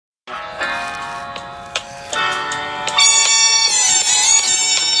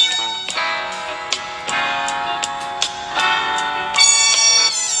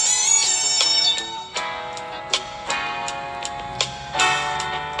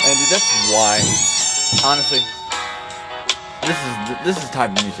Man, dude, that's why. Honestly, this is the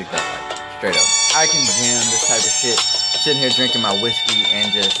type of music that I like. Straight up, I can jam this type of shit, sitting here drinking my whiskey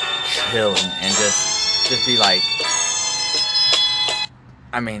and just chilling and just be like.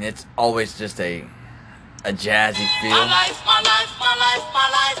 I mean, it's always just a jazzy feel. My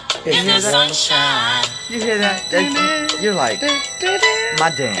life You in hear the that? sunshine. You hear that? You're like,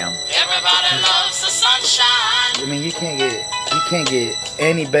 my damn. Everybody loves the sunshine. I mean, you can't get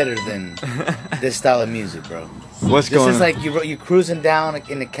any better than this style of music, bro. What's This going is on? like you're cruising down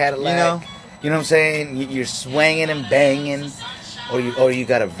in the Cadillac. You know what I'm saying? You're swinging and banging, or you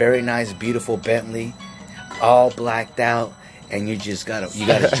got a very nice, beautiful Bentley, all blacked out, and you got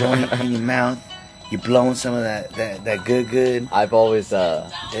a joint in your mouth. You're blowing some of that good. I've always Yeah.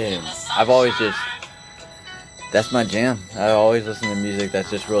 just, that's my jam. I always listen to music that's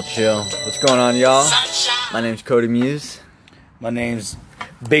just real chill. What's going on, y'all? Sunshine. My name's Cody Muse. My name's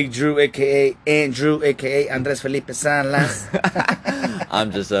Big Drew, aka Andrew, aka Andres Felipe Salas.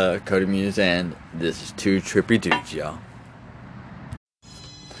 I'm just Cody Muse, and this is Two Trippy Dudes, y'all.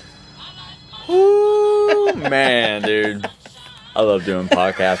 Ooh, man, dude. I love doing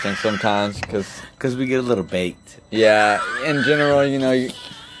podcasting sometimes Because we get a little baked. yeah, in general, you know,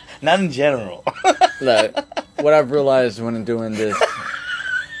 Not in general. look, what I've realized when doing this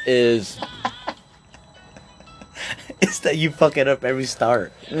is, It's that you fuck it up every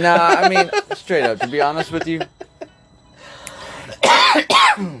start. nah, I mean, straight up, to be honest with you,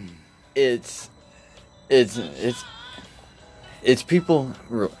 it's people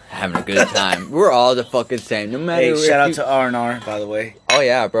having a good time. We're all the fucking same, no matter. Hey, if shout out you- to R&R, by the way. Oh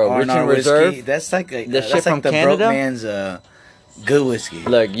yeah, bro, Rich R&R and whiskey. Reserve. That's like a The shit that's from like the Canada? broke man's good whiskey.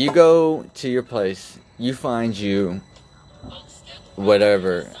 Look, you go to your place, you find you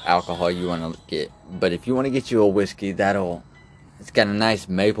whatever alcohol you want to get. But if you want to get you a whiskey, it's got a nice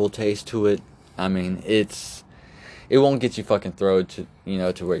maple taste to it. I mean, it won't get you fucking thrown to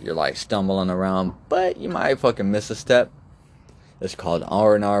where you're like stumbling around, but you might fucking miss a step. It's called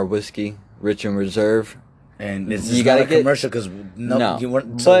R&R whiskey, Rich and Reserve. And this You is gotta not a get- commercial because No, you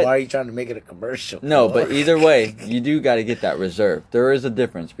weren't. So but- why are you trying to make it a commercial? No, for? but either way, you do got to get that reserve. There is a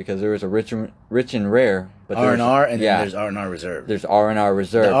difference because there is a rich and rare, but there's- R&R and yeah, then there's R&R Reserve. there's R&R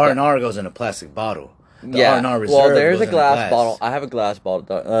Reserve. The R&R goes in a plastic bottle. The Yeah, R&R Reserve well, there's goes a in glass bottle. I have a glass bottle.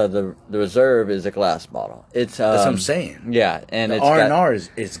 The Reserve is a glass bottle. It's That's what I'm saying. Yeah, and The it's R&R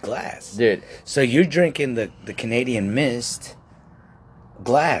is glass. dude. So you're drinking the Canadian Mist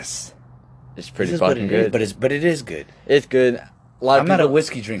glass. It's pretty This is what fucking it is, good. but it is good. It's good. A lot of I'm not a people-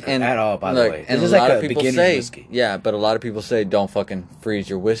 whiskey drinker and at all, by look, the way. And This is a like lot a of people beginner's say, whiskey. yeah, but a lot of people say don't fucking freeze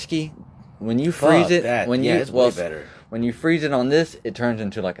your whiskey. When you Fuck freeze it, that. when Yeah, you it's way better. When you freeze it on this, it turns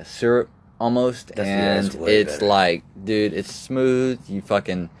into like a syrup almost, Yeah, and it's way it's better. like, dude, it's smooth.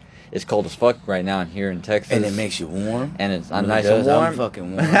 It's cold as fuck right now here in Texas, And it makes you warm. and it's Really nice does. and warm. I'm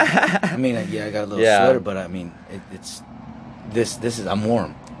fucking warm. I mean, yeah, I got a little Yeah. sweater, but I mean, it's this is I'm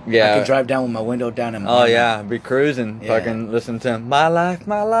warm. Yeah. I can drive down with my window down and Oh yeah, be cruising, Yeah. fucking listen to My Life,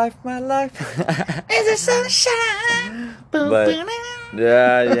 My Life, My Life. It's a sunshine. But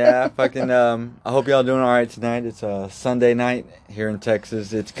yeah, fucking. I hope y'all doing all right tonight. It's a Sunday night here in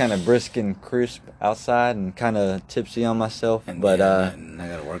Texas. It's kind of brisk and crisp outside, and kind of tipsy on myself. But and I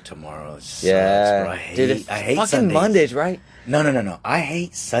gotta work tomorrow. It sucks, yeah, bro. dude, I hate fucking Sundays. Mondays, right? No. I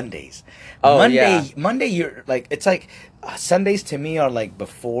hate Sundays. Oh, Monday, yeah. Monday, you're like it's like Sundays to me are like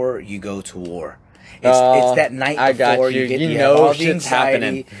before you go to war. It's that night I got before you. you You have know all the shit's anxiety.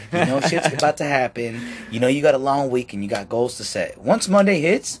 happening. You know shit's about to happen. You know you got a long week and you got goals to set. Once Monday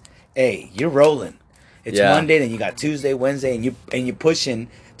hits, hey, you're rolling. It's Yeah. Monday, then you got Tuesday, Wednesday, and you're pushing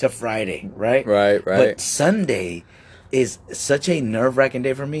to Friday, right? Right. But Sunday is such a nerve-wracking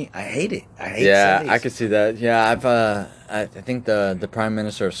day for me. I hate it. I hate Yeah, Sundays. I could see that. Yeah, I think the Prime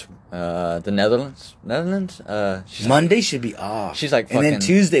Minister of the Netherlands, she's Monday should be off. She's like and then fucking-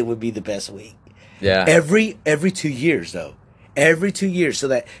 Tuesday would be the best week. yeah. Every 2 years though. Every 2 years, so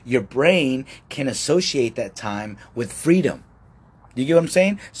that your brain can associate that time with freedom. You get what I'm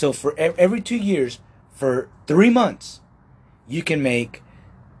saying? So for every 2 years, for 3 months, you can make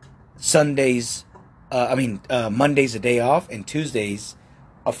Sundays, Mondays a day off, and Tuesdays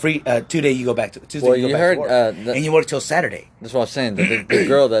a free 2 day. You go back to Tuesday. Well, you go you back heard, to work, the- and you work till Saturday. That's what I was saying. The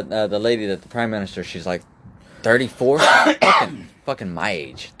girl the lady that the Prime Minister, she's like 34, fucking my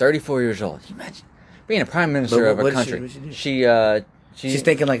age, 34 years old. Can you imagine being a Prime Minister But of a what did country? she do? She's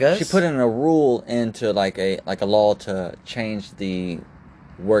thinking like us? She put in a rule into like a law to change the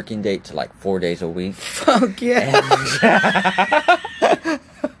working date to like 4 days a week. Fuck yeah!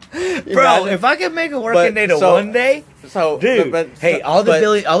 Bro, if I could make a working day to one day, So, dude. Hey, all the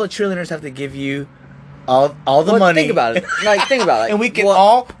trillionaires have to give you all the money. Think about it. Think about it. And we can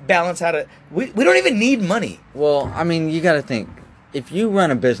all balance out. We don't even need money. Well, I mean, you got to think. If you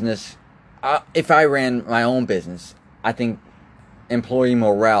run a business, if I ran my own business, I think employee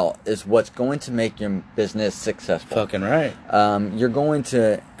morale is what's going to make your business successful. Fucking right. You're going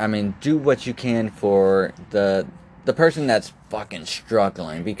to, do what you can for the person that's fucking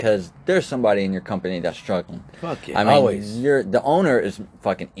struggling, because there's somebody in your company that's struggling. Fuck yeah. Always. The owner is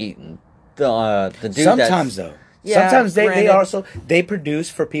fucking eating. The dude sometimes though. Yeah, sometimes they produce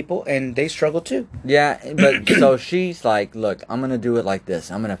for people and they struggle too. Yeah, but so she's like, look, I'm gonna do it like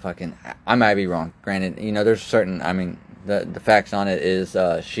this. I'm gonna fucking. I might be wrong. Granted, there's certain. The facts on it is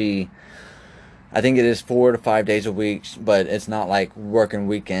she. I think it is 4 to 5 days a week, but it's not like working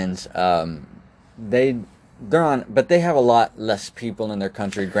weekends. They're on, but they have a lot less people in their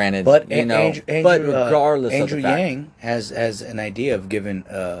country. Granted, but but regardless, Andrew of the fact, Yang has an idea of giving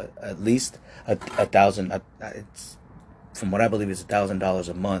at least $1,000. It's from what I believe is $1,000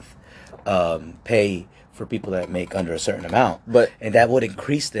 a month pay for people that make under a certain amount. And that would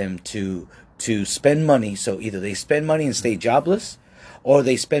increase them to spend money. So either they spend money and stay jobless, or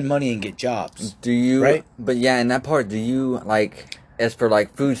they spend money and get jobs. Do you? Right? But yeah, in that part, do you as for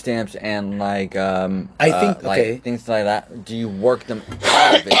food stamps and I think things like that, do you work them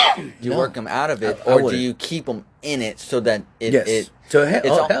out of it? Do you work them out of it, or do you keep them in it so that it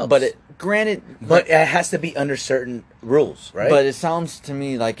helps? But granted, but it has to be under certain rules, right? But it sounds to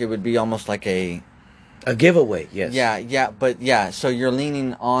me like it would be almost like a giveaway. Yes. Yeah. So you're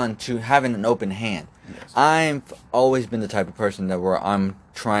leaning on to having an open hand. Yes. I've always been the type of person where I'm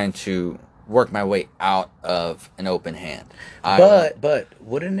trying to work my way out of an open hand. But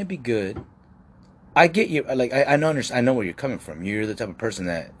wouldn't it be good? I get you. I know where you're coming from. You're the type of person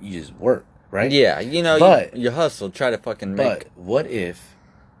that you just work, right? Yeah, you hustle, try to fucking make. But what if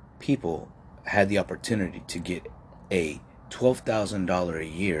people had the opportunity to get a $12,000 a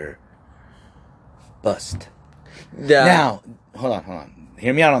year bust? Yeah. Now, hold on.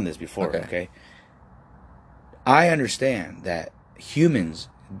 Hear me out on this before, okay? I understand that humans,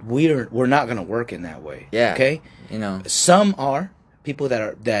 we're not going to work in that way. Yeah. Okay? Some are people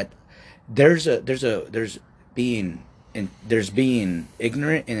that there's being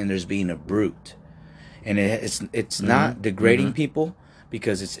ignorant, and then there's being a brute. And it's not degrading people,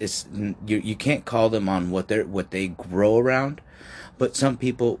 because you can't call them on what they grow around, but some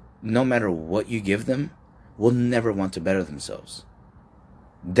people, no matter what you give them, will never want to better themselves.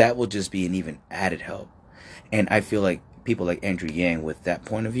 That will just be an even added help. And I feel like people like Andrew Yang, with that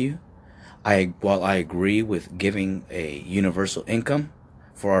point of view, while I agree with giving a universal income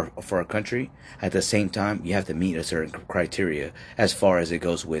for our country, at the same time you have to meet a certain criteria as far as it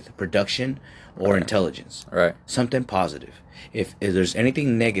goes with production or intelligence. Right. Something positive. If there's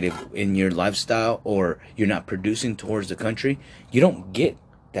anything negative in your lifestyle, or you're not producing towards the country, you don't get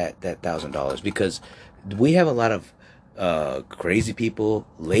that $1,000, because we have a lot of crazy people,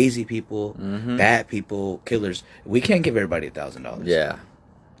 lazy people, bad people, killers. We can't give everybody $1,000. Yeah.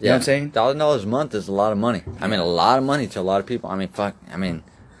 You know what I'm saying? $1,000 a month is a lot of money. A lot of money to a lot of people.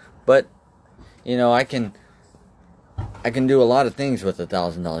 But I can do a lot of things with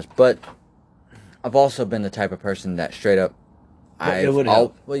 $1,000. But I've also been the type of person that straight up, I've been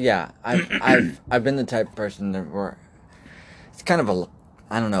the type of person that where it's kind of a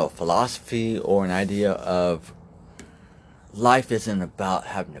philosophy or an idea of life isn't about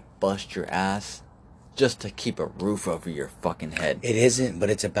having to bust your ass just to keep a roof over your fucking head. It isn't, but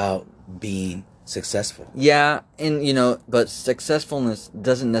it's about being successful. Yeah, and but successfulness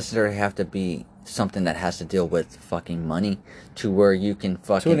doesn't necessarily have to be something that has to deal with fucking money, to where you can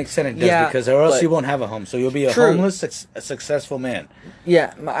fucking... To an extent it does, because or else you won't have a home. So you'll be a homeless, successful man.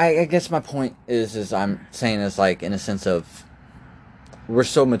 Yeah, I guess my point is I'm saying is in a sense of, we're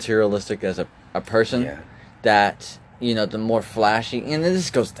so materialistic as a person that... the more flashy, and this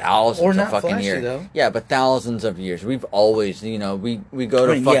goes thousands of fucking years. Though. Yeah, but thousands of years. We've always, we go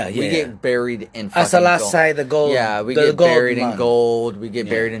to we get buried in fucking gold. The gold. Yeah, we get buried in gold. We get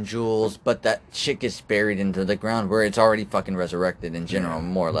buried in jewels, but that shit gets buried into the ground where it's already fucking resurrected in general,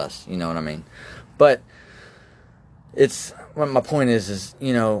 more or less. You know what I mean? But my point is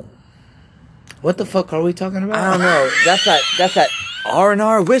what the fuck are we talking about? I don't know. That's that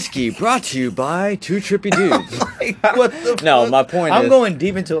R&R whiskey, brought to you by Two Trippy Dudes. What the fuck? No, my point is... I'm going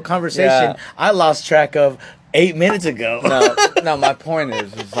deep into a conversation I lost track of 8 minutes ago. No, my point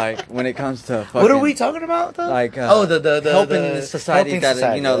is when it comes to fucking... What are we talking about, though? The helping the society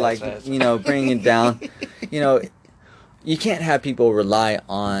that, bringing it down. you can't have people rely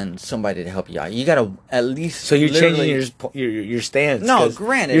on somebody to help you out. You gotta at least. So you're changing literally- your stance. No, 'cause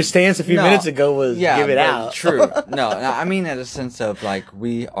granted. your stance a few No. minutes ago was Yeah, give it but out. True. No, I mean in a sense of like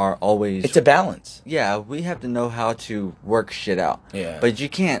we are always. It's a balance. Yeah, we have to know how to work shit out. Yeah. But you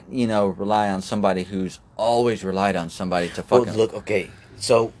can't, rely on somebody who's always relied on somebody to Well, fucking. look, okay.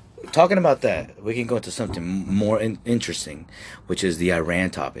 So talking about that, we can go into something more interesting, which is the Iran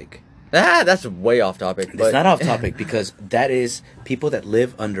topic. That's way off topic. But It's not off topic because that is people that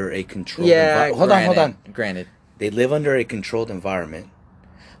live under a controlled Yeah. environment. Hold on. Granted. They live under a controlled environment,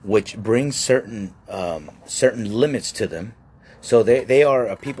 which brings certain limits to them. So they are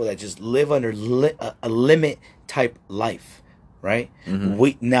a people that just live under a limit type life, right?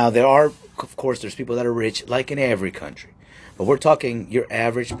 Mm-hmm. Now there are, of course, there's people that are rich, like in every country. But we're talking your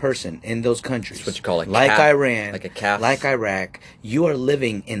average person in those countries. That's what you call a like caste. Iran, Like a caste. like Iraq. You are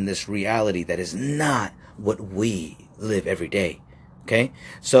living in this reality that is not what we live every day. Okay?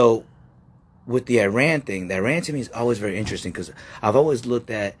 So, with the Iran thing, the Iran to me is always very interesting because I've always looked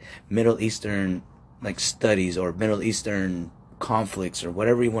at Middle Eastern like studies or Middle Eastern conflicts or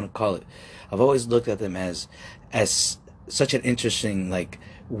whatever you want to call it. I've always looked at them as such an interesting like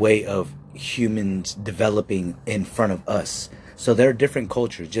way of humans developing in front of us. So there are different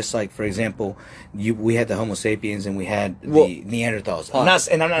cultures. Just like, for example, we had the Homo sapiens and we had the Neanderthals. I'm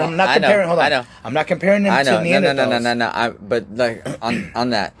not comparing. Hold on. I know. I'm not comparing them I know. to Neanderthals. No. But like on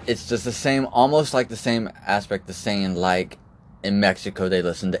that, it's just the same, almost like the same aspect of saying like in Mexico they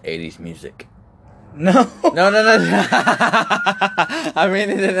listen to 80s music. No. No. I mean,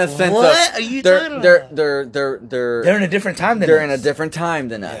 in a sense What of are you they're, talking they're, about? they're in a different time than they're us. in a different time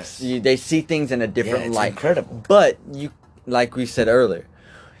than us. Yes. They see things in a different it's light. incredible. But you, like we said earlier,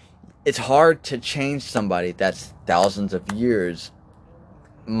 it's hard to change somebody that's thousands of years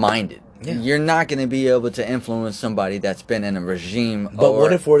minded. Yeah. You're not going to be able to influence somebody that's been in a regime. But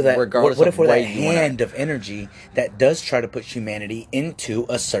what if we're that? regardless What of if we're that way you wanna- hand of energy that does try to push humanity into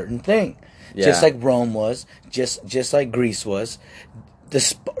a certain thing? Yeah. Just like Rome was, just like Greece was, the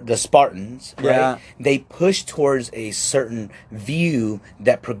Spartans, right? Yeah. They push towards a certain view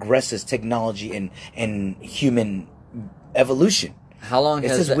that progresses technology and human evolution. How long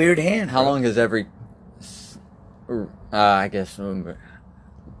It's has this weird hand. How bro. long has every, I guess,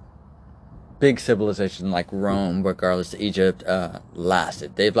 big civilization like Rome, regardless of Egypt,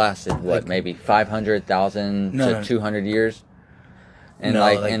 lasted? They've lasted what, maybe 500,000 No, to no. 200 years. And No,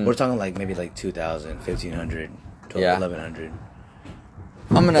 and we're talking like maybe like 2,000, 1,500, Yeah. 1,100.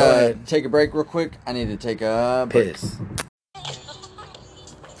 I'm Go gonna ahead. take a break real quick. I need to take a break. Piss.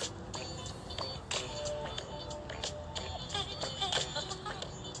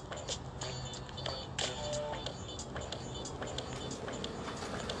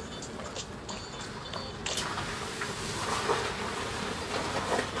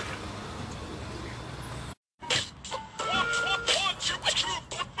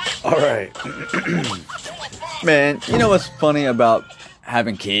 All right. Man, you know what's funny about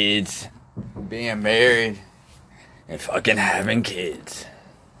having kids, being married, and fucking having kids?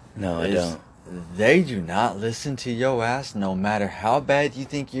 No, I is don't. They do not listen to your ass no matter how bad you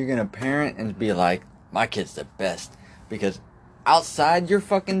think you're gonna parent and be like, my kid's the best. Because outside your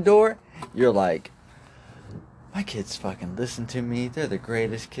fucking door, you're like, my kids fucking listen to me. They're the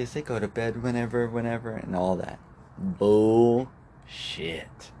greatest kids. They go to bed whenever, and all that. Bullshit.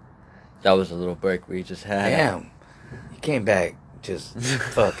 That was a little break we just had. Damn. You came back just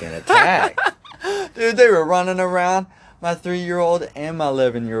fucking attack. Dude, they were running around. My 3-year-old and my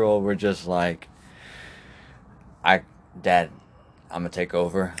 11-year-old were just like, Dad, I'm gonna take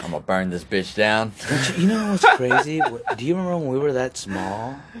over. I'm gonna burn this bitch down. You know what's crazy? Do you remember when we were that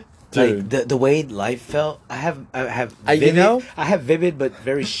small? Dude. Like the way life felt. I have you vivid, know? I have vivid but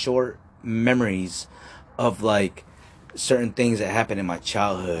very short memories of like certain things that happened in my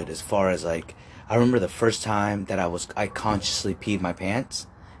childhood. As far as like, I remember the first time that I consciously peed my pants.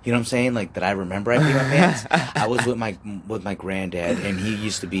 You know what I'm saying? Like that I remember I peed my pants. I was with my granddad, and he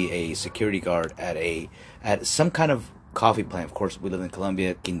used to be a security guard at some kind of coffee plant. Of course, we live in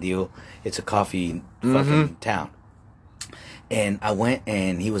Colombia, Quindío. It's a coffee fucking town. And I went,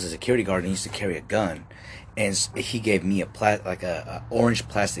 and he was a security guard, and he used to carry a gun, and he gave me a orange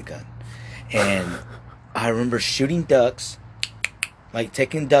plastic gun, and I remember shooting ducks, like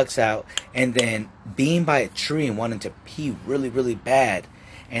taking ducks out, and then being by a tree and wanting to pee really, really bad,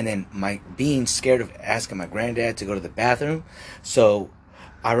 and then being scared of asking my granddad to go to the bathroom. So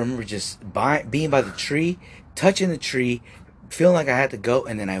I remember just being by the tree, touching the tree, feeling like I had to go,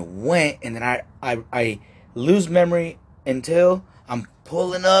 and then I went, and then I lose memory until I'm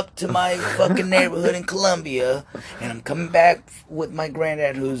pulling up to my fucking neighborhood in Columbia, and I'm coming back with my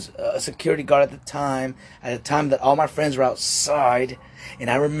granddad, who's a security guard at the time that all my friends were outside, and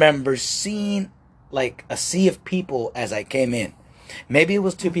I remember seeing like a sea of people as I came in. Maybe it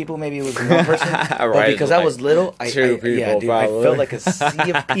was 2 people, maybe it was 1 person. But Right, because like I was little, two people, yeah, dude, I probably. felt like a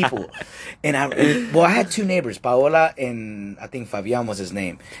sea of people. And I had 2 neighbors, Paola and I think Fabian was his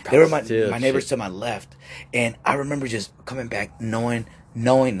name. They were my Still, neighbors shit. to my left. And I remember just coming back knowing,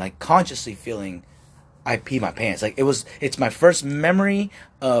 like consciously feeling I peed my pants. Like it's my first memory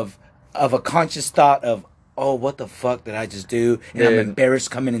of a conscious thought of, oh, what the fuck did I just do? And I'm Dude.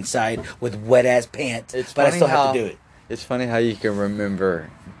 embarrassed coming inside with wet ass pants. It's but I funny still how- have to do it. It's funny how you can remember.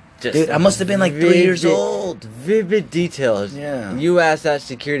 Just Dude, I must have been like 3 years old. Vivid details. Yeah. You asked that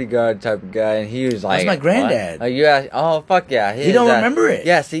security guard type of guy, and he was like, my granddad. What? You asked, oh fuck yeah, He don't remember it.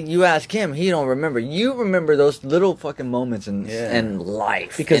 Yeah, see, you ask him, he don't remember. You remember those little fucking moments in Yeah. in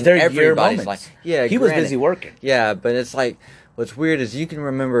life Because in they're your everybody's moments. life. Yeah, He was granted. busy working. Yeah, but it's like what's weird is you can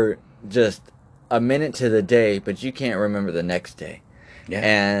remember just a minute to the day, but you can't remember the next day. Yeah.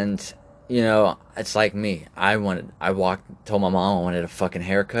 And you know, it's like me. Told my mom I wanted a fucking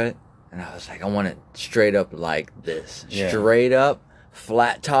haircut, and I was like, I want it straight up like this, Yeah. straight up,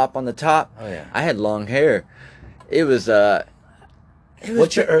 flat top on the top. Oh, yeah. I had long hair. It was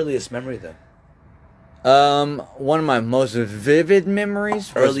What's your earliest memory though? one of my most vivid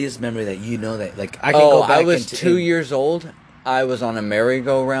memories. Was, Earliest memory that you know that like I can go back. I was into, 2 years old. I was on a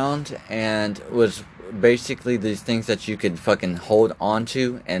merry-go-round and was basically these things that you could fucking hold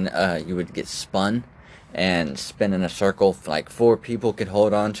onto, and you would get spun and spin in a circle. Like 4 people could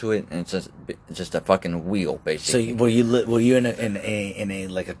hold onto it, and it's just a fucking wheel, So basically. were you in a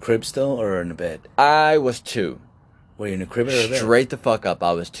like a crib still or in a bed? I was 2. Were you in a crib or a bed? Straight the fuck up.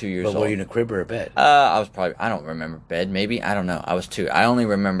 I was 2 years But old. were you in a crib or a bed? I was probably. I don't remember bed. Maybe I don't know. I was 2. I only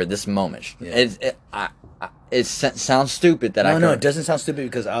remember this moment. Yeah. It sounds stupid that I No, can, it doesn't sound stupid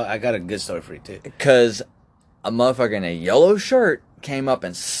because I got a good story for you too. because a motherfucker in a yellow shirt came up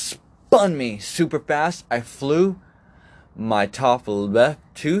and spun me super fast. I flew. My top left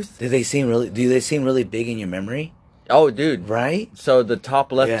tooth. Do they seem really big in your memory? Oh, dude. Right? So the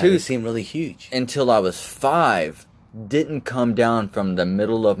top left Yeah, they tooth seem really huge. until I was 5 didn't come down from the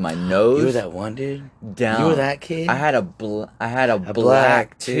middle of my nose. You were that one dude? Down. You were that kid? I had a black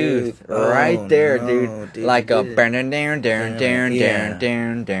black tooth tooth. right Oh, there, no, dude. dude, Like you a did. down, down, down, down, Yeah.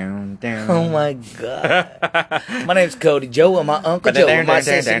 down, down, down. Oh my god. My name's Cody Joe and my Uncle Joe and my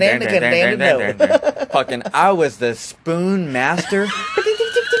sister Nana can know. Fucking, I was the spoon master.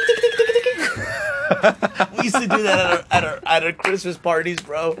 We used to do that at our Christmas parties,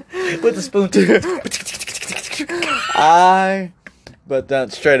 bro. With the spoon. But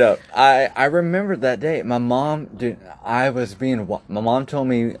that straight up, I remember that day. My mom, dude, my mom told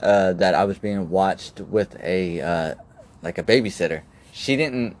me that I was being watched with a like a babysitter. She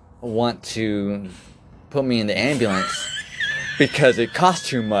didn't want to put me in the ambulance because it cost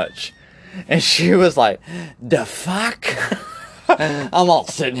too much, and she was like, "The fuck." I'm all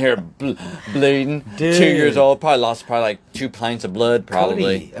sitting here bleeding. Dude. 2 years old, probably lost like 2 pints of blood.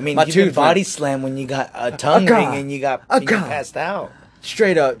 Probably. Cody, I mean, My you been tooth body went slammed when you got a tongue God. ring and you got A and you God. passed out.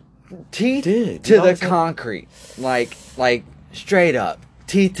 straight up teeth Dude, to you know the what I'm saying? concrete, like straight up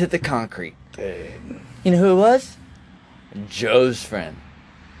teeth to the concrete. Dude. You know who it was? Joe's friend,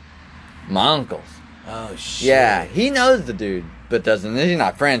 my uncle's. Oh shit. Yeah, he knows the dude, but doesn't. He's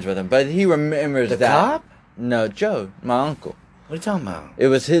not friends with him, but he remembers The that. cop? No, Joe, my uncle. What are you talking about? It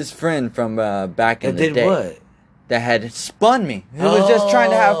was his friend from back in That the did day. what? That had spun me. He was just trying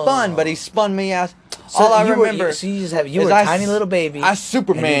to have fun, but he spun me out. So All I you remember. Were, so you just have you is were a I tiny s- little baby. I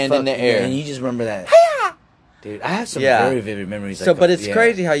Superman and you in the fucked- air. and you just remember that. Dude, I have some Yeah. very vivid memories. So, like, but it's yeah.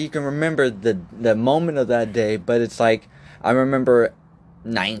 crazy how you can remember the moment of that day. But it's like I remember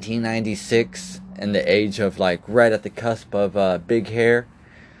 1996 and the age of like right at the cusp of big hair.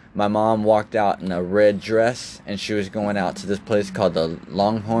 My mom walked out in a red dress, and she was going out to this place called the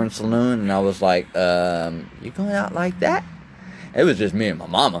Longhorn Saloon, and I was like, "You going out like that?" It was just me and my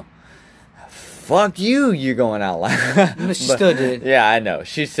mama. Fuck you, you going out like No, she still did. Yeah, I know.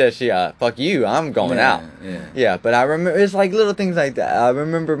 She said fuck you, I'm going Yeah, out. yeah. Yeah, but I remember, it's like little things like that. I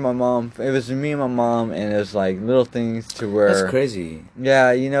remember my mom, it was me and my mom, and it was like little things to where. That's crazy.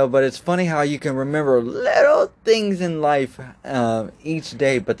 Yeah, you know, but it's funny how you can remember little things in life each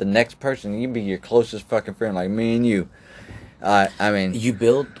day, but the next person, you be your closest fucking friend, like me and you. I mean, You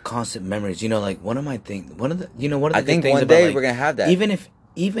build constant memories. You know, like one of the I good think things one about, day like, we're gonna have that.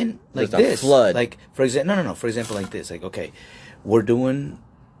 even like There's a this, flood. like for example, no. For example, like this, like okay, we're doing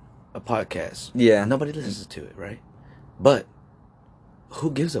a podcast. Yeah. Nobody listens to it, right? But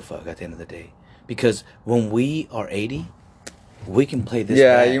who gives a fuck at the end of the day? Because when we are 80, we can play this.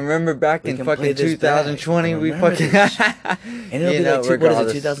 Yeah, back. you remember back We in can play fucking this back. 2020, we Remember fucking. this shit. And it'll You be know, like, what is it,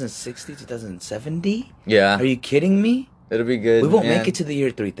 regardless. 2060, 2070? Yeah, Are you kidding me? it'll be good. We won't man. make it to the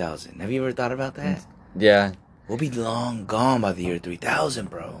year 3000. Have you ever thought about that? Yeah, We'll be long gone by the year 3000,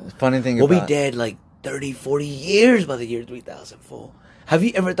 bro. the funny thing We'll be about dead like 30, 40 years by the year 3000, fool. Have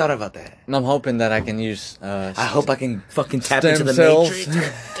you ever thought about that? I'm hoping that I can use. I hope I can fucking tap Stem into the cells.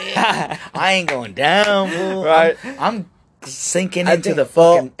 Matrix. Damn, I ain't going down, fool. Right. I'm sinking I into think- the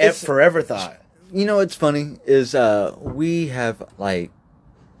fucking well, it's- forever thought. You know what's funny is we have like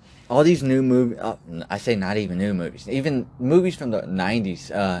all these new movies. I say not even new movies, even movies from the 90s.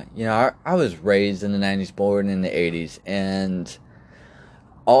 You know, I was raised in the 90s, born in the 80s, and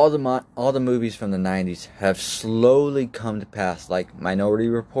all the movies from the 90s have slowly come to pass. Like Minority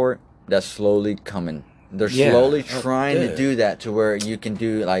Report, that's slowly coming. They're Yeah. slowly Oh, trying to good. do that to where you can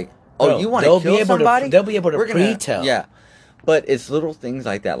do like, Bro, you want they'll to be kill able to- somebody? they'll be able to We're gonna- pre-tell. Yeah. But it's little things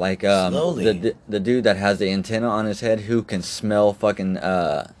like that, like Slowly. the dude that has the antenna on his head who can smell fucking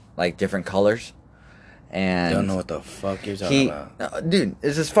like different colors, and Don't know what the fuck you're talking about. dude,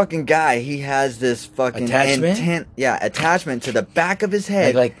 is this fucking guy? He has this fucking Attachment? attachment to the back of his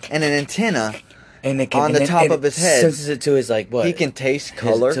head, Like- and an antenna. And it on the and top and of his it head. senses it to his like what? He can taste His-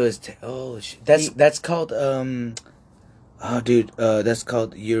 color. to his oh shit. That's He- that's called that's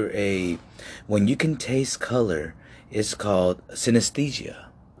called when you can taste color, it's called synesthesia.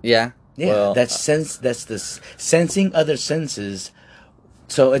 Yeah, Yeah, well, that's the sensing other senses.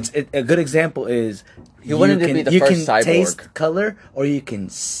 So a good example is He wanted to be the first you can cyborg. taste color or you can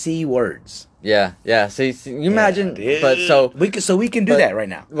see words. yeah. See, you imagine, Yeah, but so we can do but- that right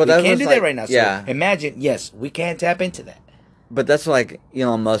now. well, we that can was do like- that right now. So yeah. imagine, yes, we can tap into that. But that's like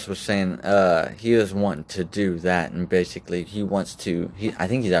Elon Musk was saying. He was wanting to do that, and basically he wants to. I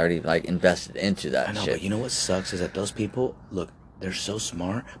think he's already like invested into that I know, shit. but you know what sucks is that those people look. They're so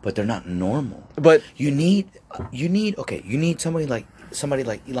smart, but they're not normal. But You need somebody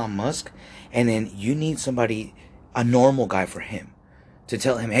like Elon Musk, and then you need a normal guy for him, to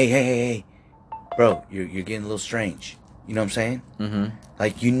tell him, hey, bro, you're getting a little strange. You know what I'm saying? mm-hmm.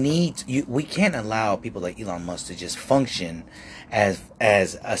 Like we can't allow people like Elon Musk to just function as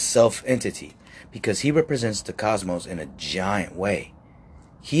a self entity, because he represents the cosmos in a giant way.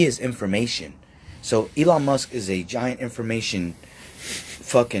 He is information. So Elon Musk is a giant information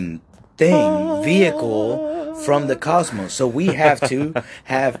fucking vehicle from the cosmos. So we have to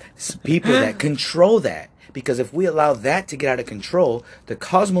have people that control that. Because if we allow that to get out of control, the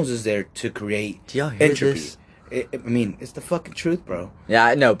cosmos is there to create Do y'all hear entropy. this? I mean, it's the fucking truth, bro. Yeah,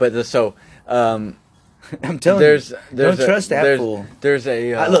 I know. But I'm telling there's you, don't trust that there's, fool. There's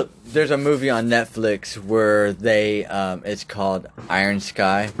a Look. There's a movie on Netflix where they it's called Iron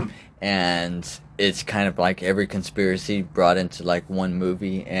Sky, and it's kind of like every conspiracy brought into like one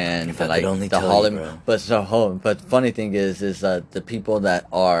movie, and If I like could only the tell you, Hollywood. bro. But the funny thing is the people that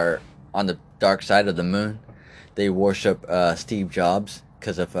are on the dark side of the moon, they worship Steve Jobs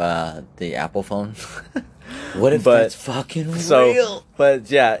because of the Apple phone. What if But- that's fucking So, real? but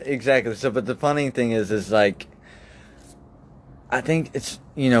yeah, exactly. So, but the funny thing is like, I think it's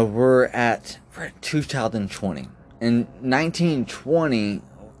we're at 2020, and 1920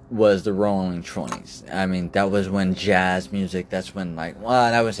 was the Rolling 20s. I mean, that was when jazz music. That's when I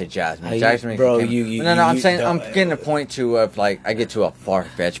wouldn't say jazz music. Hey, Jazz music bro, came- no, I'm saying I'm getting a point to of like I get to a far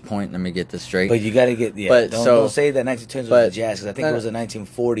fetched point. Let me get this straight. But you got to get But don't say that 1920s but- was the jazz, because I think it was the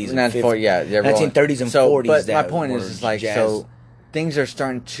 1940s and 1940, 50s. yeah, Rolling. 1930s and So, 40s. But my that point were is like jazz. so things are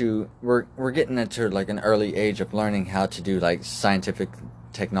starting to we're getting into like an early age of learning how to do like scientific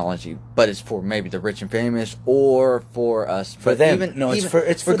technology, but it's for maybe the rich and famous or for us. For But them. even, No, it's even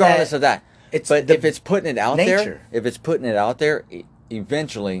for regardless that. of that. It's but the if it's putting it out there, nature.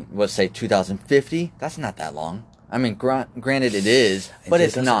 eventually, let's say 2050. That's not that long. I mean, granted it is, but In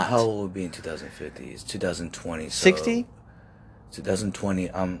it's 2000 not. How old would be in 2050? It's 2020. So 60?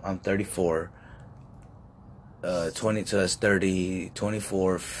 2020. I'm 34. 20 to us 30,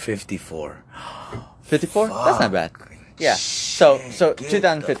 24, 54. 54? That's not bad. Yeah. So Get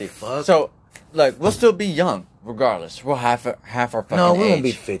 2050. the fuck- So look, we'll still be young regardless. We'll have our fucking No, we age. won't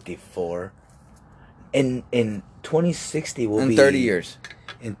be 54. In 2060 we'll in be 30 years.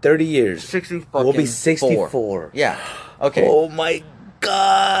 In 30 years 60 we'll be fucking 64. four. Yeah. Okay. Oh my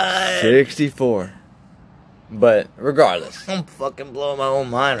god. 64. But regardless, I'm fucking blowing my own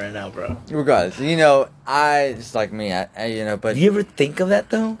mind right now, bro. regardless, it's like me, but Do you ever think of that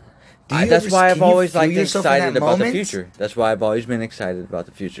though? that's why I've always like yourself in excited that about the moment? future. That's why I've always been excited about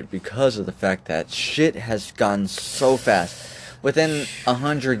the future, because of the fact that shit has gone so fast. within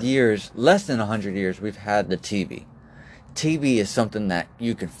 100 years, less than 100 years, we've had the TV. TV is something that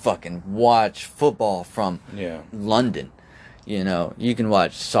you can fucking watch football from London. You know, you can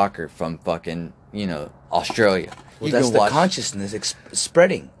watch soccer from fucking, you know, Australia. Well, You that's can the watch, consciousness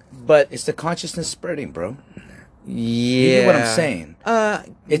spreading. but It's the consciousness spreading, bro. yeah, You get what I'm saying?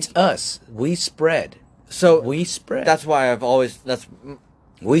 It's us. We spread. So We spread. that's why I've always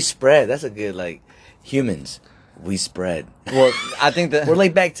We spread. That's a good, like, humans. We spread. well, I think that We're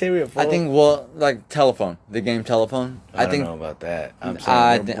like bacteria. I think like telephone, the game telephone. I think don't know about that. I'm we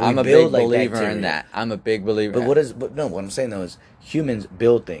a big build like believer bacteria. in that. I'm a big believer. But what I'm saying though is humans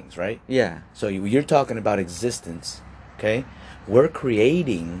build things, right? Yeah. So you're talking about existence, okay? We're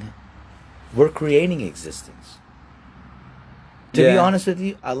creating existence. To be Yeah. honest with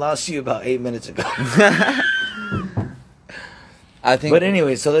you, I lost you about 8 minutes ago. I think. But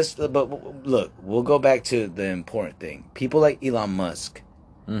anyway, so look, we'll go back to the important thing. People like Elon Musk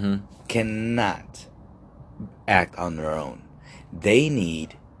Mhm. cannot act on their own. They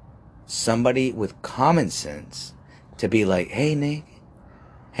need somebody with common sense to be like, "Hey, Nick,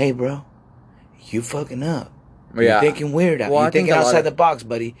 hey, bro, you fucking up. You're Yeah. thinking weird. Well, I You're think thinking a lot outside of- the box,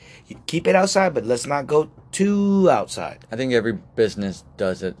 buddy. You keep it outside, but let's not go too outside." I think every business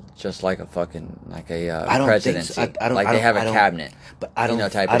does it just like a fucking I don't presidency. think so. I don't. like I they don't- have I a don't- cabinet. But I don't.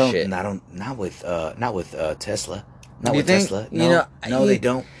 type I of don't. shit. Not with Tesla. Not You with think? Tesla. You No, know, no, they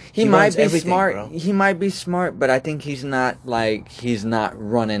don't. He might runs be everything, smart. bro. He might be smart, but I think he's not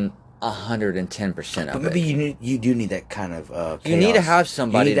running 110% of But maybe it. you do need that kind of chaos. You need to have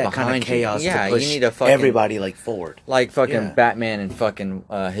somebody you need that kind behind of you. chaos Yeah, to you push need a fucking- everybody like forward. Like fucking Yeah. Batman and fucking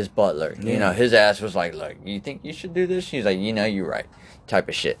his butler. Yeah. You know, his ass was like, "Look, you think you should do this?" He's like, "You know, you're right." Type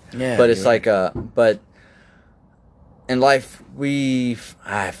of shit. Yeah, But it's you're like but in life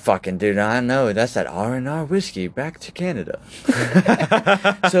fucking dude, I know that's that R&R whiskey back to Canada.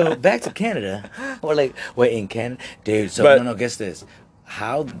 So back to Canada. Or like, wait, in Canada, dude. So But- no, guess this.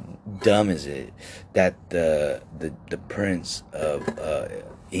 How dumb is it that the Prince of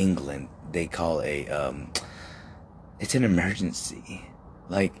England, they call it's an emergency.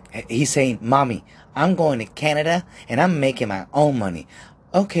 Like, he's saying, "Mommy, I'm going to Canada and I'm making my own money."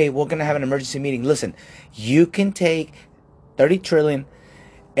 Okay, we're gonna have an emergency meeting. Listen, you can take 30 trillion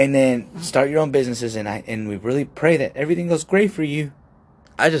and then start your own businesses, and we really pray that everything goes great for you.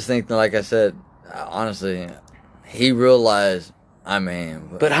 I just think that, like I said, honestly, he realized. I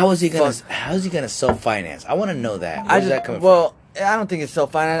mean, But how is he gonna fuck. self-finance? I want to know that. Where's that coming from? well, I don't think it's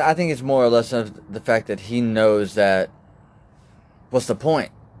self-finance. I think it's more or less of the fact that he knows that. What's the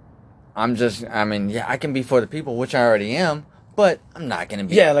point? I mean, yeah, I can be for the people, which I already am, but I'm not gonna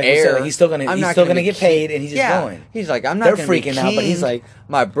be. Yeah, like we said, heir. like, he's still gonna- I'm he's not still gonna be get paid, and he's just going. He's like, I'm not. They're gonna be freaking out, but he's king. like-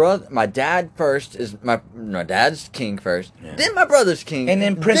 my dad first is my dad's king first, then my brother's king, And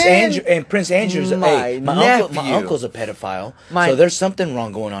then Prince Andrew's my my nephew. uncle's a pedophile. My- So there's something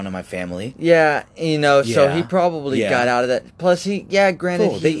wrong going on in my family. Yeah, you know, so Yeah. he probably Yeah. got out of that. Plus, granted,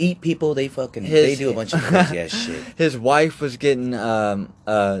 Cool. They eat people. They fucking His- they do a bunch of crazy ass shit. his wife was getting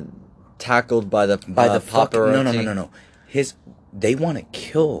tackled by the By the fucking paparazzi. no. They want to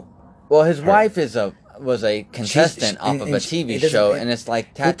kill. Well, his her. wife was a contestant off of a and TV it doesn't- show, and it's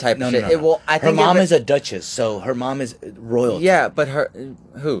like that type No, of no, shit. no, no. I her think mom is a duchess, so her mom is royalty. yeah, but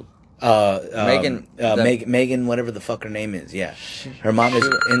who? Meghan- Megan, whatever the fuck her name is. Yeah, her mom is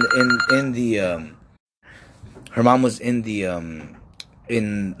in the her mom was in the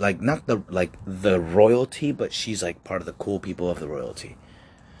in like not the royalty, but she's like part of the cool people of the royalty.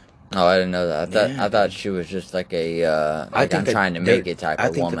 Oh, I didn't know that. Yeah. I thought she was just like a I think I'm that trying to they're- make it type I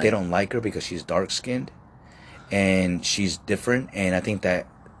of think woman. that they don't like her because she's dark skinned, and she's different. And I think that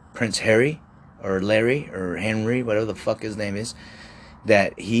Prince Harry or Larry or Henry, whatever the fuck his name is,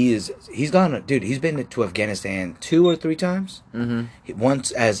 that he's gone. Dude, he's been to Afghanistan 2 or 3 times. Mm-hmm.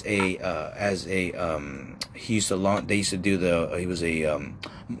 Once as a he used to they used to do he was a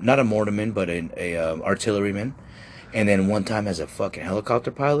not a mortarman but a artilleryman. And then one time as a fucking helicopter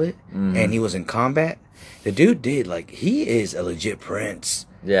pilot, and he was in combat. The dude did, like, he is a legit prince.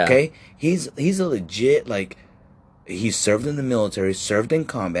 Yeah. Okay? He's a legit, like, he served in the military, served in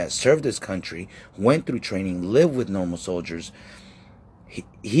combat, served his country, went through training, lived with normal soldiers.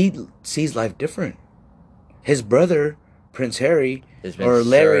 He sees life different. His brother, Prince Harry, Has been or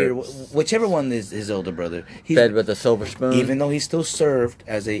Larry, or served. whichever one is his older brother, he's fed with a silver spoon. even though he still served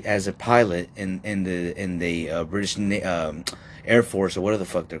as a pilot in the British Air Force or whatever the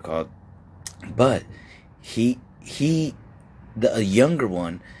fuck they're called, but a younger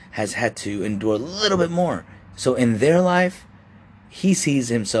one has had to endure a little bit more. So in their life, he sees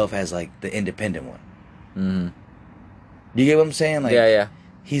himself as like the independent one. You get what I'm saying? Like, yeah.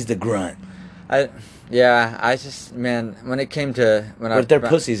 he's the grunt. I just, man, when it came to But they're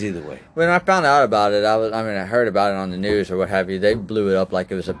pussies either way. when I found out about it, I heard about it on the news or what have you. They blew it up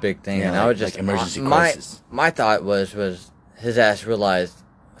like it was a big thing, Yeah, and I was just like emergency crisis. My thought was his ass realized,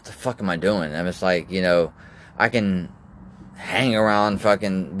 what the fuck am I doing? And it's like, you know, I can hang around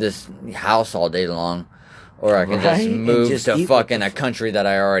fucking this house all day long, or I can Right? just And move just to eat fucking a country that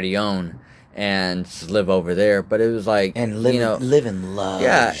I already own and just live over there. But it was like, And live, you know, live in love.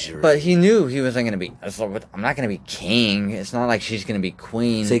 yeah, but he knew he wasn't gonna be. I'm not gonna be king. It's not like she's gonna be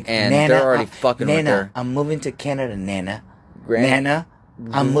queen, It's like, and Nana, they're already fucking with Nana, her. I'm moving to Canada, Nana. Gran- Nana,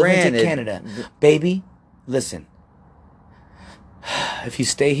 I'm moving to Granted- Canada. Baby, listen. If you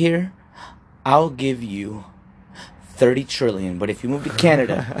stay here, I'll give you 30 trillion. But if you move to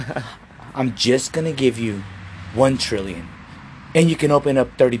Canada, I'm just going to give you 1 trillion. And you can open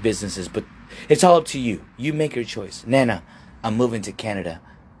up 30 businesses. But it's all up to you. You make your choice. Nana, I'm moving to Canada.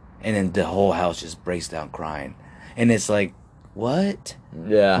 And then the whole house just breaks down crying. And it's like, what?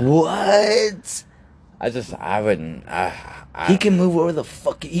 Yeah, What? I wouldn't. He can move where the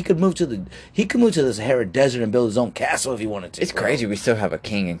fuck he could move to the Sahara Desert and build his own castle if he wanted to. It's bro. crazy. We still have a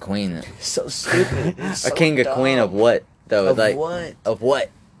king and queen. It's so stupid. It's A so king and dumb. queen of what though? Of like what? Of what?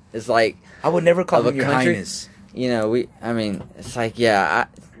 It's like, I would never call of a him your country? highness. you know, it's like, yeah,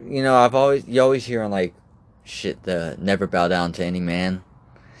 you always hear on like, shit, the never bow down to any man.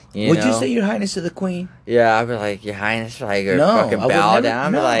 Would you know? say your highness to the queen? Yeah, I'd be like, your highness, like, or No, fucking I would bow never, down.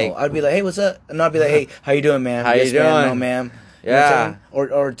 I'd no, be like, I'd be like, hey, what's up? And I'd be like, hey, how you doing, ma'am? How you Yes, ma'am, no, doing? ma'am. You know what I'm yeah. saying?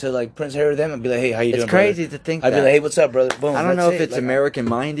 Or to like Prince Harry or them, I'd be like, hey, how you doing? It's crazy brother? to think I'd that. be like, hey, what's up, brother? Boom. I don't that's know if it. it's Like, American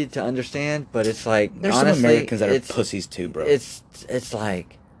minded to understand, but it's like, There's honestly, some Americans that are it's pussies too, bro. It's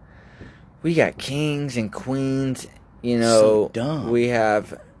like, we got kings and queens, you know. So dumb. We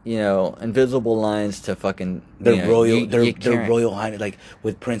have, you know, invisible lines to fucking. They're you know, royal. you They're can't- royal highness, like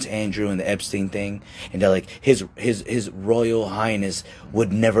with Prince Andrew and the Epstein thing, and they're like his royal highness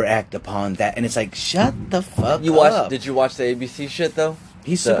would never act upon that, and it's like shut the fuck You up. watched? Did you watch the ABC shit though?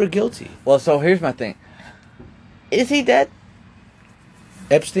 He's The- super guilty. Well, so here's my thing. Is he dead?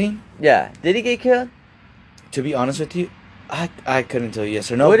 Epstein. Yeah. Did he get killed? To be honest with you, I couldn't tell you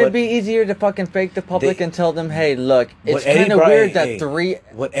yes or no. Would but it be easier to fucking fake the public They- and tell them, hey, look, it's What Eddie kind of Bra- weird that hey, three.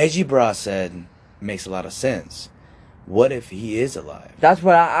 What Edgy Bra said makes a lot of sense. What if he is alive? That's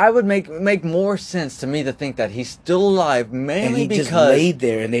what I would make more sense to me to think that he's still alive, And mainly he because just laid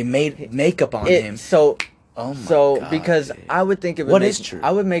there, and they made makeup on him. So, Oh my God, because dude. I would think it would What make, is true?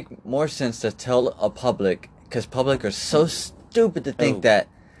 I would make more sense to tell a public, because public are so stupid to think Oh. that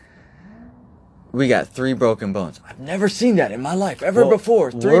we got 3 broken bones. I've never seen that in my life ever Well,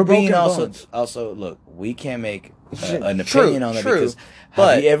 before. 3 we're broken being bones. also look. We can't make True, an opinion on that true, because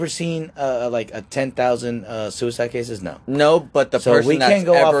but- have you ever seen like a 10,000 suicide cases? No. No, but the So we person that's can't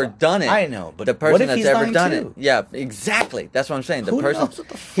go ever off- done it. I know, but the what person if that's he's ever lying done too? it. Yeah, exactly. That's what I'm saying. The Who person knows what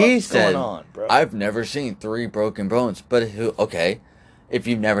the he fuck's said, going on, bro? I've never seen 3 broken bones. But okay, if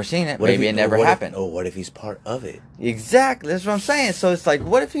you've never seen it, What if maybe he- it never what if- happened. what if he's part of it? Exactly. That's what I'm saying. So it's like,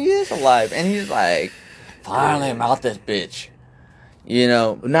 what if he is alive and he's like, finally I'm out this bitch. You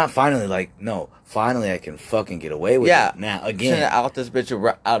know. Not finally, like no. Finally, I can fucking get away with Yeah. it now Send it again. out this bitch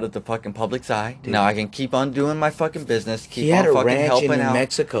out of the fucking public's eye. Dude. Now I can keep on doing my fucking business. Keep He had on a fucking ranch in helping New out.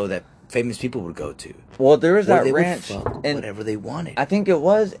 Mexico that famous people would go to. Well, there was Where that they would ranch, fuck and whatever they wanted. I think it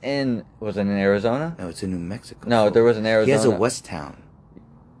was in Arizona? No, it's in New Mexico. No, there was in Arizona. He has a West Town.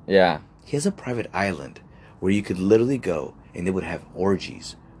 Yeah. He has a private island where you could literally go and they would have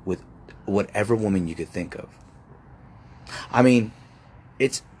orgies with whatever woman you could think of. I mean,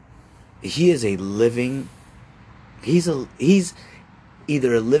 he is a living. He's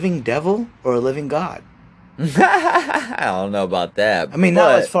either a living devil or a living god. I don't know about that. I mean, not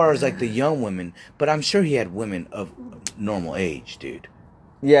but- as far as like the young women, but I'm sure he had women of normal age, dude.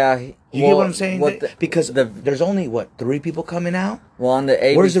 Yeah. You get what I'm saying? Because the there's only 3 people coming out. well on the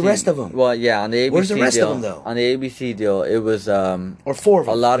ABC. Where's the rest of 'em? Well, yeah, on the ABC. Where's the rest of deal, 'em, though? On the ABC deal, it was Or 4 of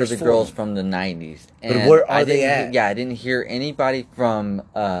them. a lot of There's the 4 girls them. from the 90s. But And where are I they didn't at? Yeah, I didn't hear anybody from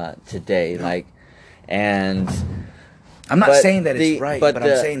today, and. I'm not But saying that the- it's right, but but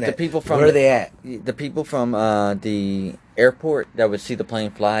the- I'm saying the that people from where are the- they at? The people from the airport that would see the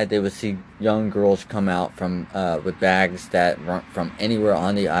plane fly, they would see young girls come out from with bags that weren't from anywhere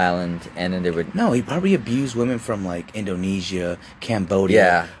on the island, and then they would. No, he probably abused women from like Indonesia,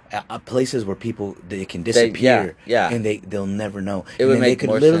 Cambodia, places where people they can disappear, yeah. and they'll never know. It and would then make they could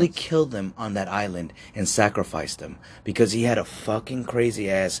more literally sense. kill them on that island and sacrifice them because he had a fucking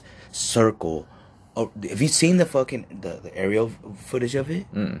crazy ass circle. Oh, have you seen the fucking the aerial footage of it,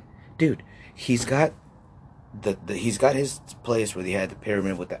 dude? He's got he's got his place where he had the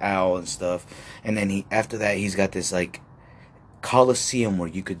pyramid with the owl and stuff, and then after that he's got this like Colosseum where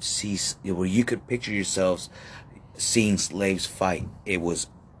you could picture yourselves seeing slaves fight. It was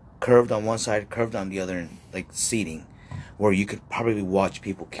curved on one side, curved on the other, and like seating, where you could probably watch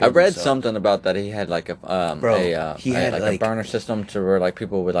people kill I read themselves. something about that. He had like a he had a burner system to where like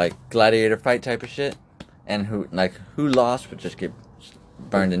people would like gladiator fight type of shit, and who lost would just get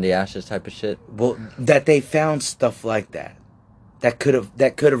burned in the ashes type of shit. Well, that they found stuff like that could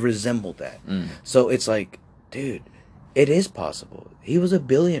have resembled that. So it's like, dude, it is possible. He was a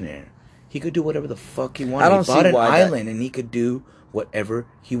billionaire. He could do whatever the fuck he wanted. I don't He bought see an why that- island and he could do whatever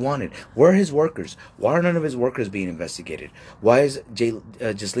he wanted. Where are his workers? Why are none of his workers being investigated? Why is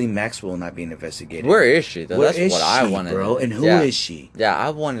Ghislaine Maxwell not being investigated? Where is she? Though? Where That's is what I she, wanted, bro? And who yeah. is she? Yeah, I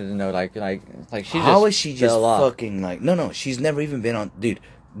wanted to know, like she How just is she just fell off. fucking like? No, she's never even been on. Dude,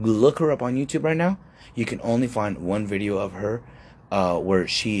 look her up on YouTube right now. You can only find one video of her, where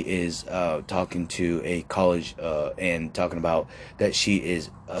she is talking to a college and talking about that she is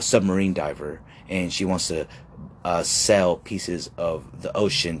a submarine diver and she wants to sell pieces of the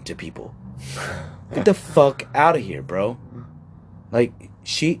ocean to people. Get the fuck out of here, bro. Like,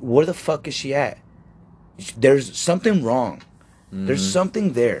 where the fuck is she at? There's something wrong. There's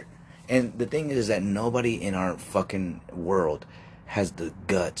something there. And the thing is that nobody in our fucking world has the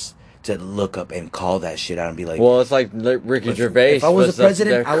guts to look up and call that shit out and be like, Well, it's like Ricky Gervais. if I was the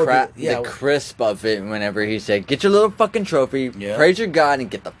president, I would be- the crisp of it whenever he said, "Get your little fucking trophy, Yeah. praise your God, and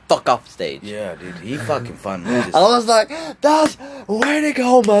get the fuck off stage." yeah, dude, he fucking fun. I was like, "That's way to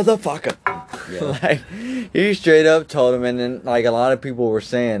go, motherfucker!" Yeah. Like, he straight up told him, and then like a lot of people were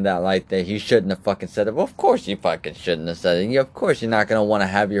saying that like that he shouldn't have fucking said it. Well, of course you fucking shouldn't have said it. And of course you're not gonna want to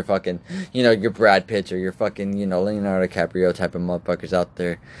have your fucking, your Brad Pitt or your fucking, Leonardo DiCaprio type of motherfuckers out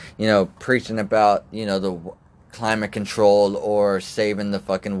there, preaching about, the climate control or saving the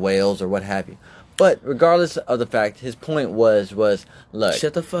fucking whales or what have you. But regardless of the fact, his point was look,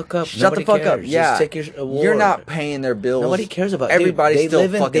 Shut the fuck up. shut the fuck up. Cares. Yeah, Just take your award. you're not paying their bills. Nobody cares about. Everybody's dude,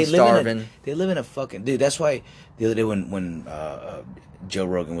 still fucking starving. They live in a fucking dude. That's why the other day when Joe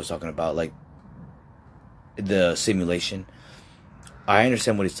Rogan was talking about like the simulation, I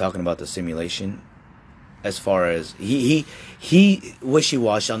understand what he's talking about, the simulation. As far as he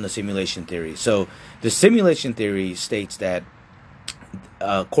wishy-washy on the simulation theory. So the simulation theory states that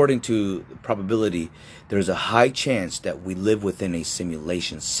according to probability, there's a high chance that we live within a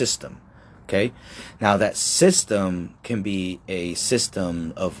simulation system. Okay, now that system can be a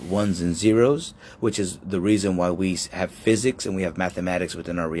system of ones and zeros, which is the reason why we have physics and we have mathematics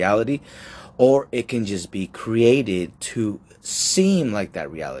within our reality, or it can just be created to seem like that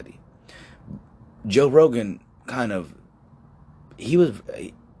reality. Joe Rogan he was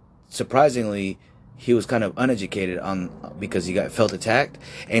surprisingly kind of uneducated because he felt attacked,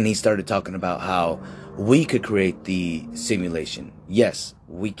 and he started talking about how we could create the simulation. Yes,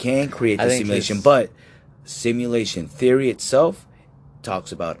 we can create the simulation, but simulation theory itself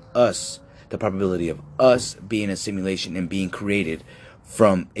talks about us, the probability of us being a simulation and being created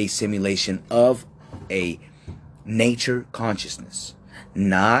from a simulation of a nature consciousness.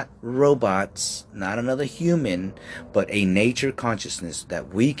 Not robots, not another human, but a nature consciousness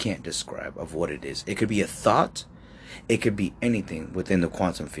that we can't describe of what it is. It could be a thought. It could be anything within the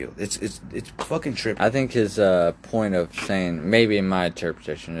quantum field. It's fucking trippy. I think his point of saying, maybe in my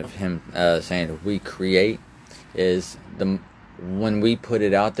interpretation of him saying we create, is when we put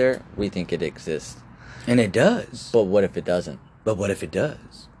it out there, we think it exists. And it does. But what if it doesn't? But what if it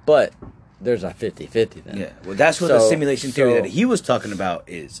does? But there's a 50-50 then. Yeah, well, that's what the simulation theory that he was talking about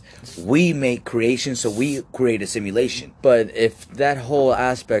is. We make creation, so we create a simulation. But if that whole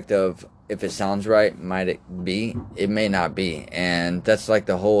aspect of, if it sounds right, might it be? It may not be. And that's like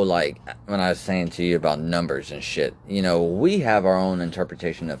the whole, like, when I was saying to you about numbers and shit. We have our own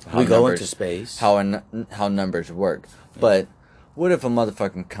interpretation of how we go numbers, into space. how numbers work. But what if a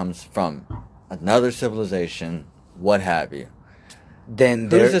motherfucker comes from another civilization, what have you? Then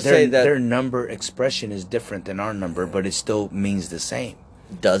Who's to say that their number expression is different than our number, but it still means the same.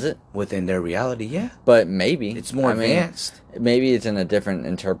 Does it? Within their reality, yeah. But maybe. It's more advanced. Maybe it's in a different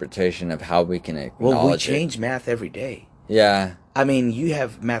interpretation of how we can acknowledge Well, we change math every day. Yeah. I mean, you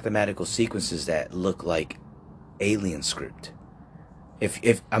have mathematical sequences that look like alien script.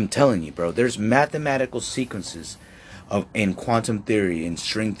 If I'm telling you, bro, there's mathematical sequences in quantum theory and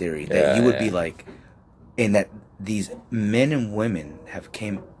string theory that you would be like, and that these men and women have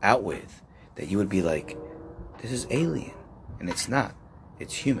came out with, that you would be like, this is alien, and it's not.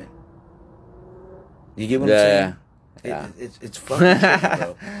 It's human. You get what I'm saying? Yeah. It's fucking tricky,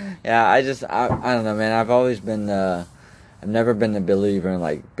 bro. Yeah, I don't know, man. I've always been, I've never been a believer in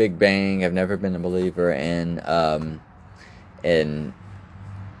like Big Bang. I've never been a believer in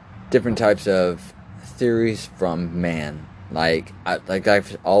different types of theories from man. Like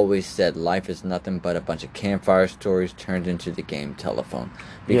I've always said, life is nothing but a bunch of campfire stories turned into the game telephone.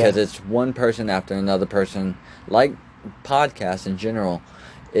 Because it's one person after another person, like podcasts in general,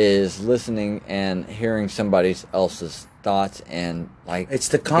 is listening and hearing somebody else's thoughts and like It's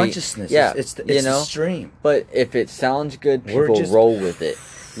the consciousness. Yeah, It's the you know? stream. But if it sounds good, We're people just- roll with it,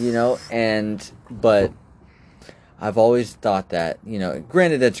 but I've always thought that,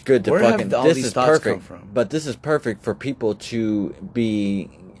 granted it's good to Where have fucking, all this these is thoughts perfect, come from? but this is perfect for people to be,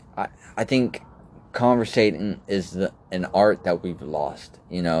 I think conversating is an art that we've lost,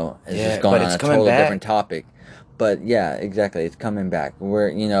 it's Yeah, just going but on it's a coming total back. different topic. But yeah, exactly, it's coming back. Where,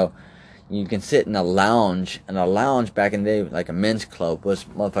 you can sit in a lounge back in the day, like a men's club, was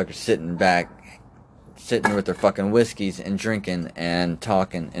motherfuckers sitting with their fucking whiskeys and drinking and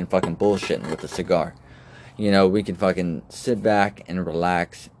talking and fucking bullshitting with a cigar. We can fucking sit back and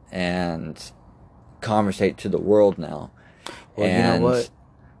relax and conversate to the world now. Well, and you know what?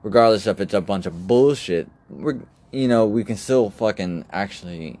 Regardless if it's a bunch of bullshit, we can still fucking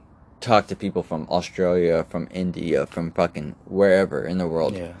actually talk to people from Australia, from India, from fucking wherever in the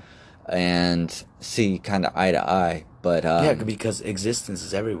world. Yeah. And see kind of eye to eye. But Yeah, because existence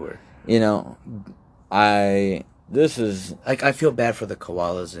is everywhere. I feel bad for the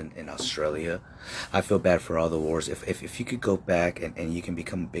koalas in Australia. I feel bad for all the wars. If you could go back and you can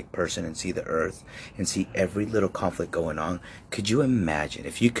become a big person and see the earth and see every little conflict going on, could you imagine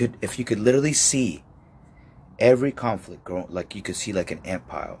if you could literally see every conflict growing, like you could see like an ant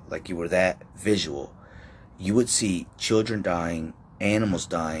pile, like you were that visual, you would see children dying, animals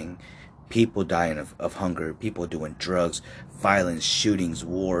dying, people dying of hunger, people doing drugs, violence, shootings,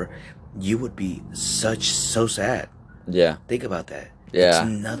 war. You would be so sad. Yeah. Think about that. Yeah. It's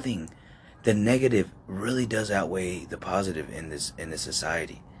nothing. The negative really does outweigh the positive in this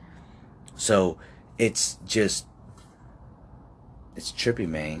society. So it's trippy,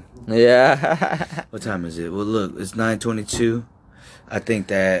 man. Yeah. What time is it? Well, look, it's 9:22. I think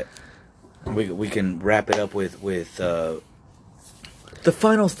that we can wrap it up with The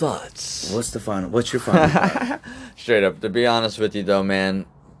final thoughts. what's your final thought? Straight up, to be honest with you though, man,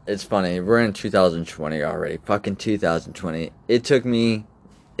 it's funny. We're in 2020 already. Fucking 2020. It took me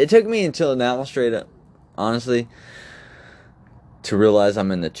until now, straight up, honestly, to realize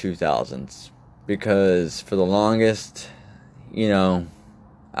I'm in the 2000s. Because for the longest,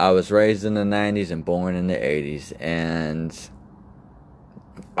 I was raised in the 90s and born in the 80s. And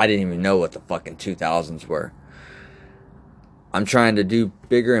I didn't even know what the fucking 2000s were. I'm trying to do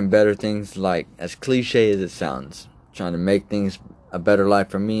bigger and better things, like, as cliche as it sounds. Trying to make things a better life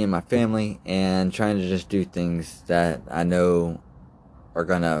for me and my family, and trying to just do things that I know are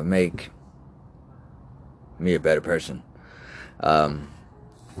gonna make me a better person.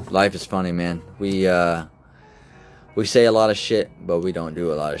 Life is funny, man. We say a lot of shit, but we don't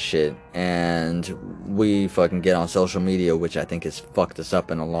do a lot of shit. And we fucking get on social media, which I think has fucked us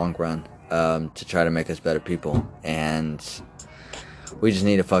up in the long run, to try to make us better people. And we just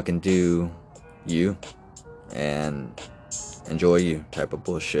need to fucking do you and enjoy you type of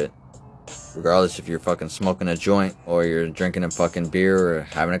bullshit. Regardless if you're fucking smoking a joint or you're drinking a fucking beer or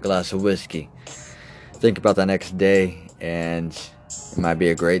having a glass of whiskey. Think about that next day and it might be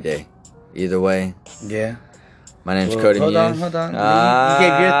a great day. Either way. Yeah. My name's Cody Muse. Hold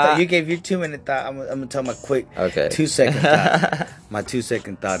on. You gave your 2-minute thought. I'm gonna tell my quick 2-second thought. My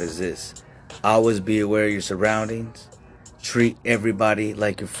 2-second thought is this: always be aware of your surroundings. Treat everybody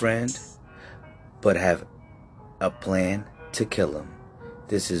like your friend, but have a plan to kill them.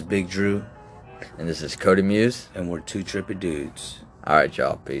 This is Big Drew, and this is Cody Muse, and we're two trippy dudes. All right,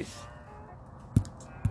 y'all. Peace.